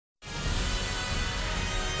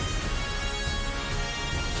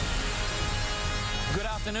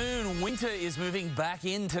afternoon. Winter is moving back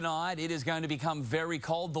in tonight. It is going to become very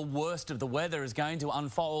cold. The worst of the weather is going to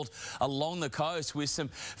unfold along the coast with some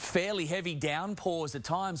fairly heavy downpours at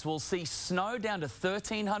times. We'll see snow down to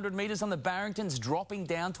 1,300 metres on the Barringtons, dropping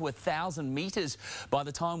down to 1,000 metres by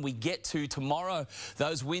the time we get to tomorrow.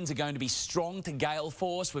 Those winds are going to be strong to gale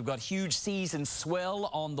force. We've got huge seas and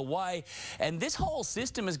swell on the way. And this whole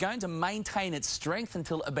system is going to maintain its strength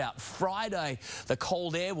until about Friday. The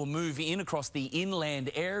cold air will move in across the inland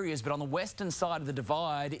areas, but on the western side of the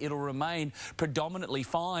divide, it'll remain predominantly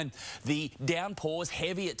fine. The downpours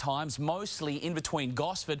heavy at times, mostly in between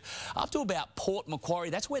Gosford up to about Port Macquarie.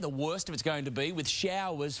 That's where the worst of it's going to be, with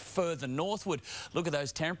showers further northward. Look at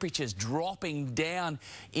those temperatures dropping down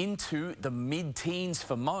into the mid-teens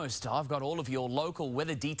for most. I've got all of your local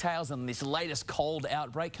weather details on this latest cold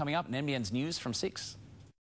outbreak coming up in NBN's News from 6.